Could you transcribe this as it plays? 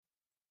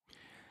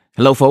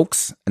Hello,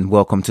 folks, and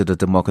welcome to the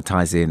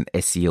Democratizing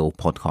SEO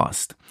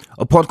podcast,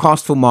 a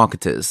podcast for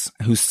marketers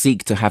who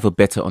seek to have a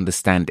better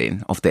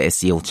understanding of the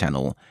SEO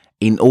channel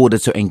in order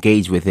to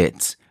engage with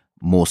it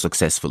more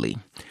successfully.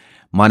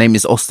 My name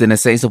is Austin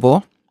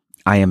Esezabor.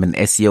 I am an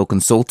SEO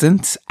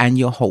consultant and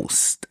your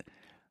host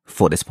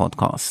for this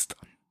podcast.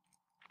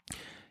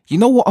 You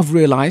know what I've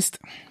realized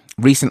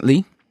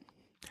recently?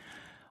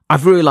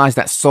 I've realized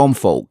that some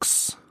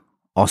folks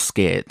are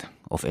scared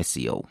of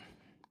SEO.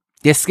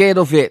 They're scared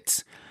of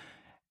it.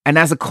 And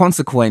as a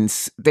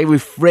consequence, they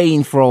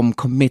refrain from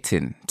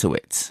committing to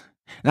it.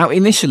 Now,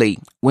 initially,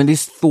 when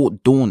this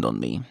thought dawned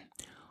on me,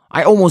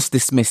 I almost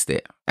dismissed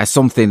it as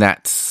something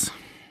that's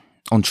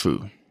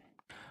untrue.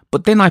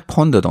 But then I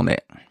pondered on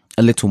it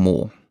a little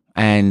more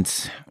and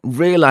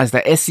realized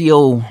that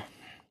SEO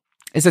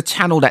is a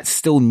channel that's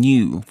still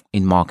new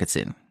in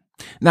marketing.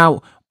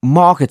 Now,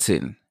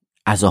 marketing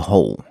as a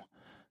whole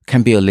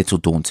can be a little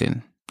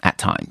daunting at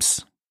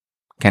times.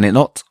 Can it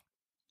not?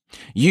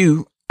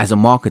 You, as a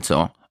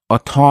marketer, are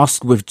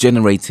tasked with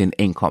generating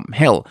income,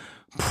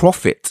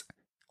 profit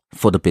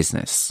for the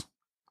business.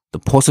 The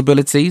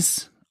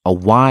possibilities are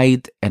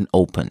wide and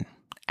open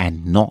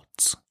and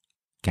not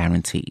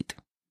guaranteed.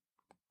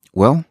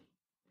 Well,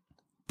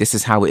 this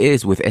is how it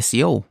is with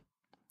SEO.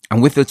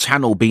 And with the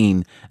channel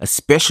being a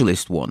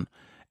specialist one,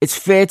 it's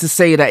fair to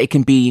say that it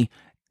can be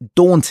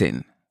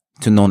daunting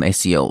to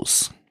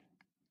non-SEOs.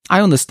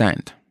 I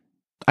understand.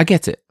 I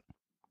get it.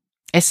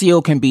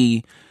 SEO can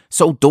be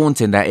so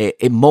daunting that it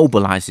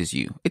immobilizes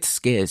you. It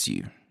scares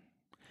you.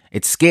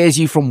 It scares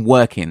you from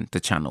working the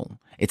channel.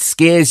 It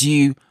scares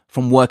you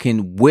from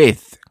working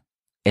with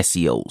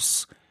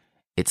SEOs.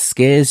 It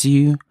scares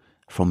you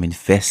from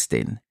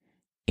investing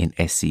in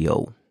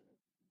SEO.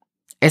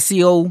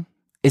 SEO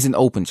is an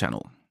open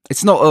channel.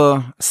 It's not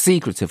a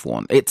secretive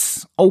one.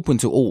 It's open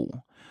to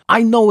all.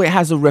 I know it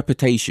has a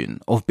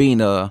reputation of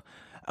being a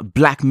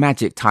black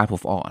magic type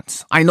of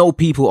art. I know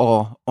people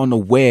are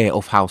unaware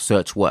of how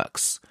search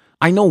works.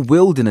 I know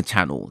building a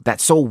channel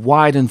that's so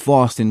wide and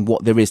vast in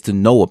what there is to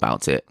know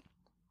about it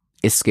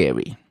is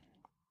scary.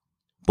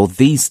 But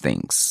these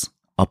things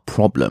are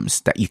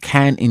problems that you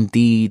can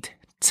indeed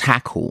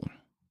tackle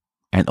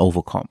and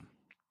overcome.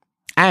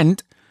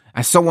 And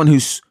as someone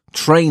who's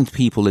trained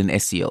people in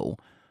SEO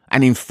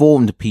and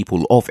informed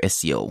people of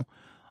SEO,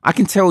 I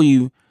can tell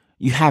you,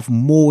 you have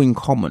more in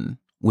common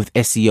with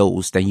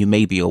SEOs than you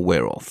may be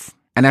aware of.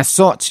 And as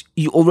such,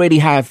 you already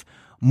have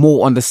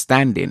more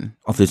understanding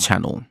of the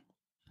channel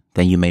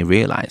than you may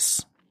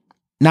realize.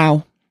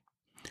 Now,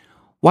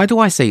 why do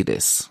I say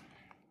this?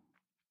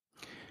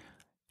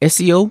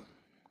 SEO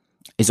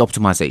is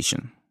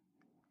optimization.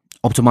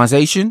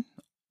 Optimization,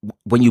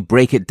 when you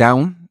break it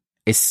down,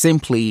 is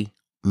simply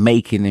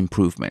making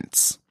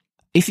improvements.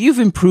 If you've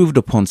improved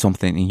upon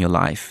something in your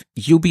life,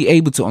 you'll be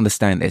able to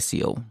understand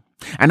SEO.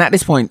 And at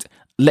this point,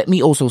 let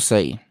me also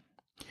say,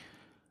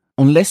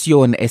 unless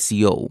you're an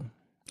SEO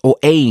or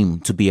aim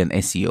to be an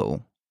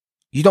SEO,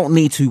 you don't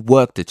need to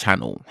work the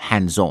channel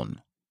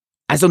hands-on.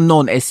 As a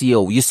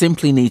non-SEO, you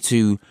simply need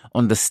to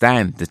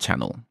understand the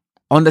channel.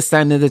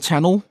 Understanding the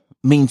channel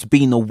means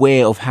being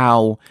aware of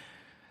how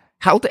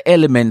the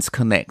elements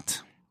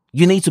connect.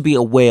 You need to be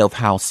aware of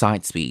how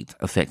site speed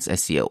affects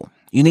SEO.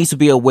 You need to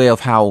be aware of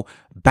how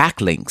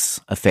backlinks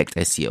affect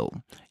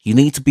SEO. You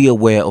need to be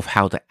aware of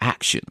how the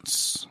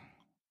actions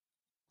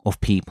of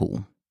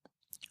people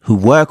who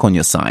work on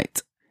your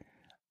site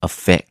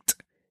affect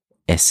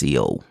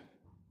SEO.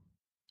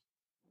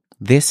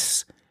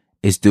 This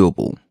is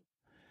doable.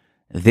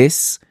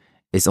 This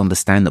is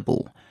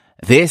understandable.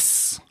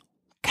 This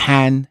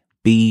can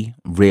be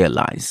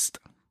realized.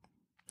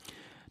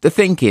 The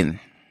thinking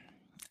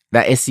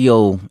that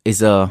SEO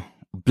is a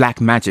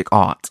black magic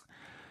art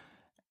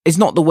is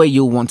not the way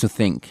you'll want to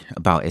think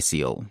about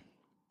SEO.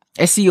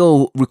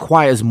 SEO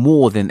requires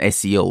more than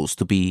SEOs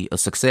to be a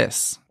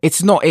success.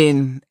 It's not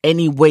in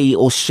any way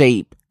or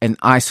shape an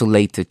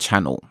isolated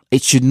channel.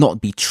 It should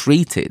not be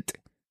treated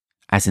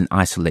as an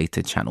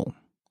isolated channel.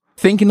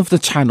 Thinking of the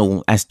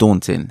channel as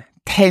daunting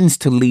tends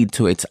to lead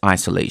to its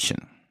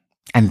isolation.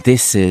 And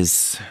this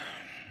is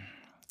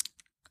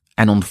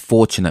an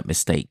unfortunate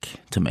mistake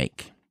to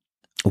make.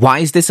 Why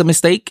is this a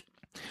mistake?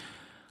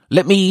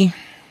 Let me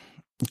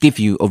give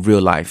you a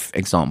real life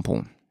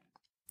example.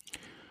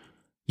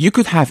 You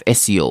could have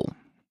SEO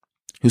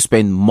who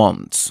spend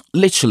months,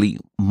 literally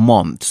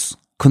months,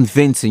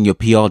 convincing your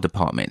PR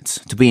department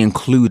to be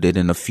included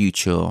in a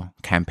future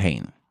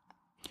campaign.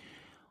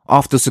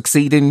 After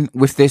succeeding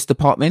with this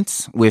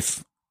department,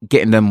 with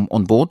getting them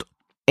on board,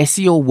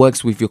 SEO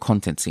works with your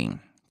content team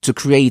to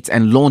create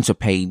and launch a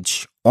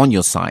page on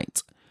your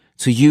site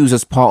to use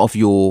as part of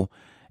your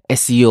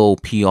SEO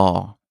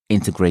PR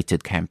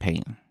integrated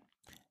campaign.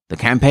 The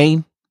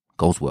campaign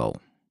goes well.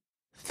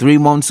 3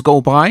 months go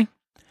by,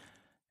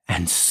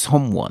 and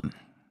someone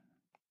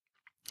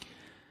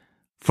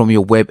from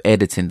your web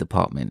editing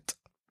department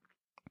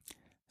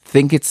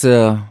think it's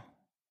a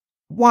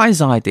wise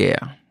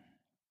idea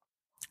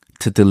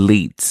to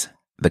delete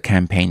the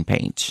campaign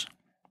page.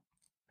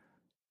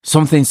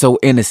 Something so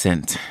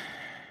innocent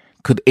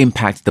could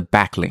impact the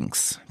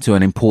backlinks to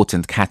an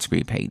important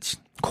category page,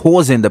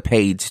 causing the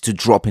page to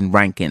drop in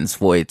rankings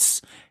for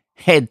its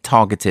head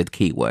targeted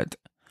keyword.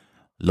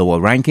 Lower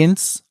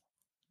rankings,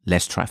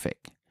 less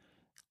traffic.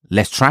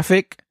 Less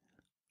traffic,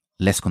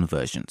 less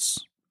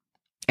conversions.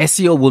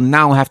 SEO will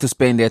now have to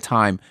spend their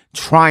time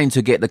trying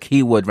to get the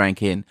keyword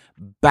ranking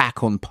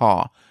back on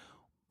par.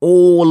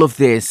 All of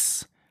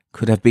this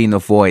could have been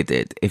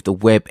avoided if the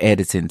web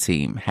editing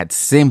team had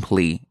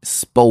simply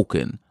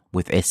spoken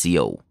with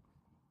SEO.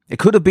 It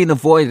could have been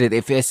avoided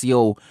if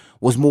SEO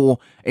was more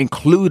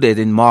included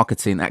in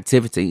marketing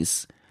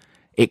activities.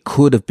 It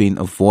could have been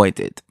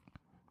avoided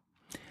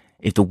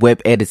if the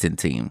web editing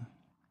team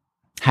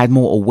had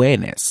more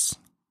awareness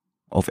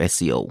of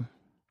SEO.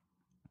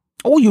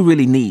 All you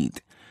really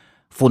need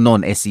for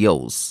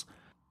non-SEOs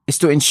is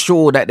to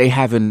ensure that they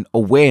have an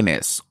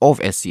awareness of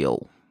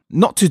SEO.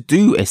 Not to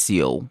do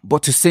SEO,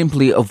 but to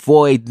simply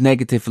avoid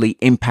negatively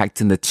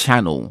impacting the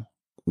channel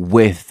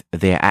with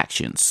their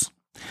actions.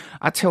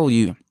 I tell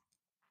you,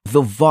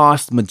 the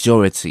vast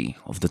majority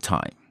of the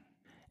time,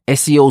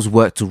 SEOs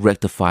work to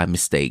rectify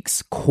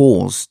mistakes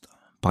caused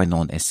by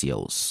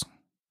non-SEOs.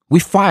 We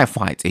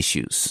firefight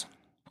issues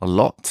a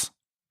lot.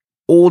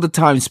 All the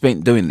time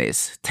spent doing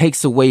this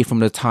takes away from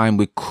the time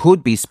we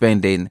could be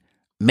spending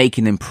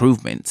making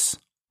improvements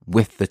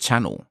with the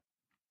channel.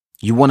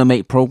 You want to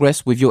make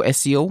progress with your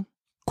SEO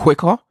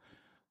quicker?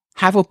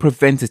 Have a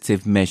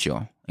preventative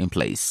measure in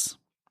place.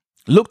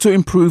 Look to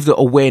improve the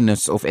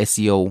awareness of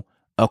SEO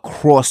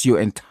across your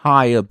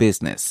entire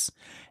business.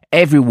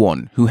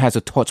 Everyone who has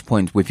a touch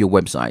point with your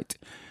website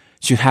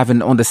should have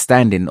an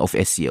understanding of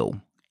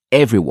SEO.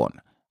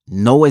 Everyone.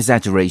 No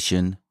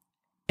exaggeration.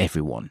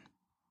 Everyone.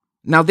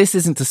 Now, this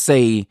isn't to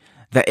say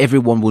that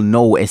everyone will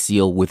know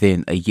SEO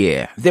within a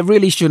year. There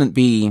really shouldn't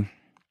be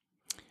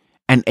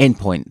an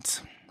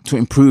endpoint to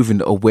improving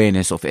the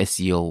awareness of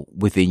SEO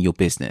within your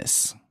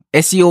business.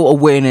 SEO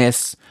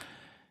awareness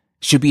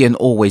should be an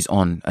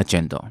always-on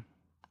agenda.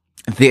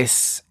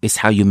 This is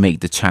how you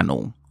make the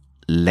channel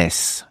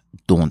less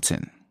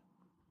daunting.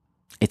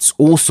 It's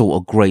also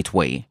a great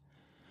way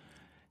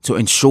to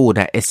ensure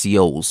that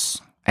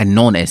SEOs and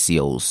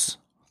non-SEOs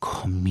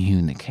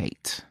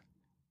communicate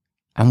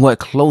and work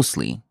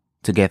closely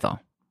together.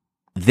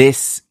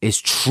 This is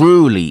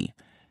truly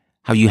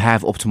how you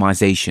have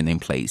optimization in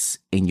place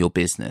in your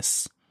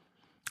business.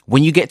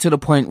 When you get to the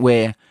point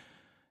where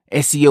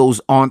SEOs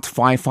aren't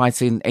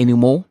firefighting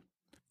anymore,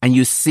 and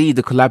you see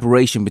the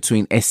collaboration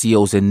between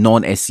SEOs and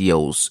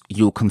non-SEOs,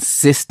 you'll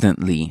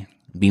consistently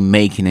be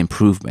making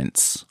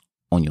improvements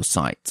on your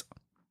site.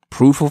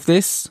 Proof of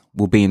this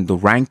will be in the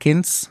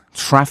rankings,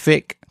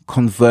 traffic,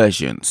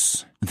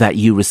 conversions that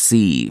you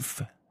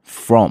receive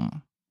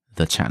from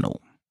the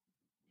channel.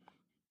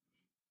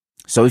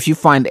 So if you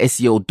find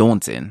SEO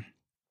daunting,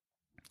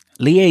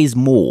 liaise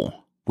more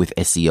with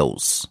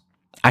SEOs.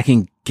 I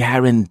can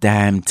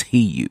guarantee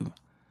you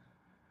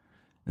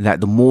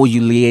that the more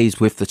you liaise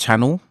with the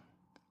channel,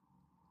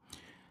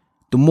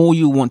 the more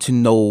you want to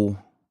know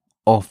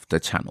of the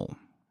channel.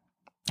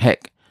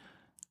 Heck,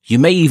 you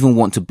may even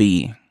want to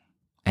be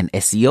an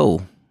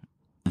SEO.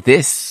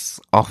 This,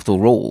 after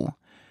all,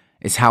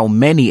 is how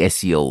many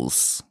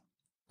SEOs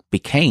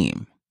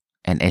became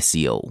an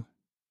SEO.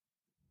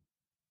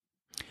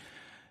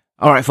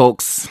 All right,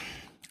 folks,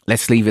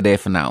 let's leave it there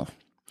for now.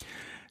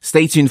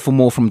 Stay tuned for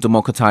more from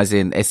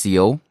Democratizing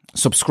SEO.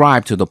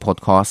 Subscribe to the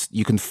podcast.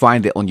 You can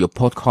find it on your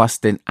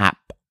podcasting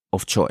app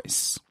of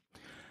choice.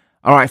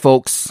 All right,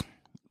 folks.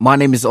 My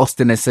name is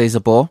Austin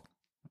Esezabor.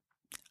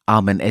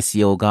 I'm an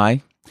SEO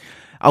guy.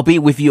 I'll be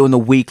with you on a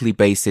weekly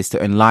basis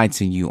to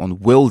enlighten you on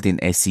wielding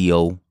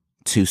SEO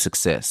to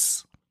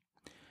success.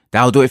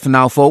 That'll do it for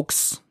now,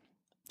 folks.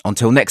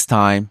 Until next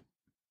time,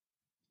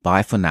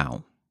 bye for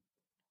now.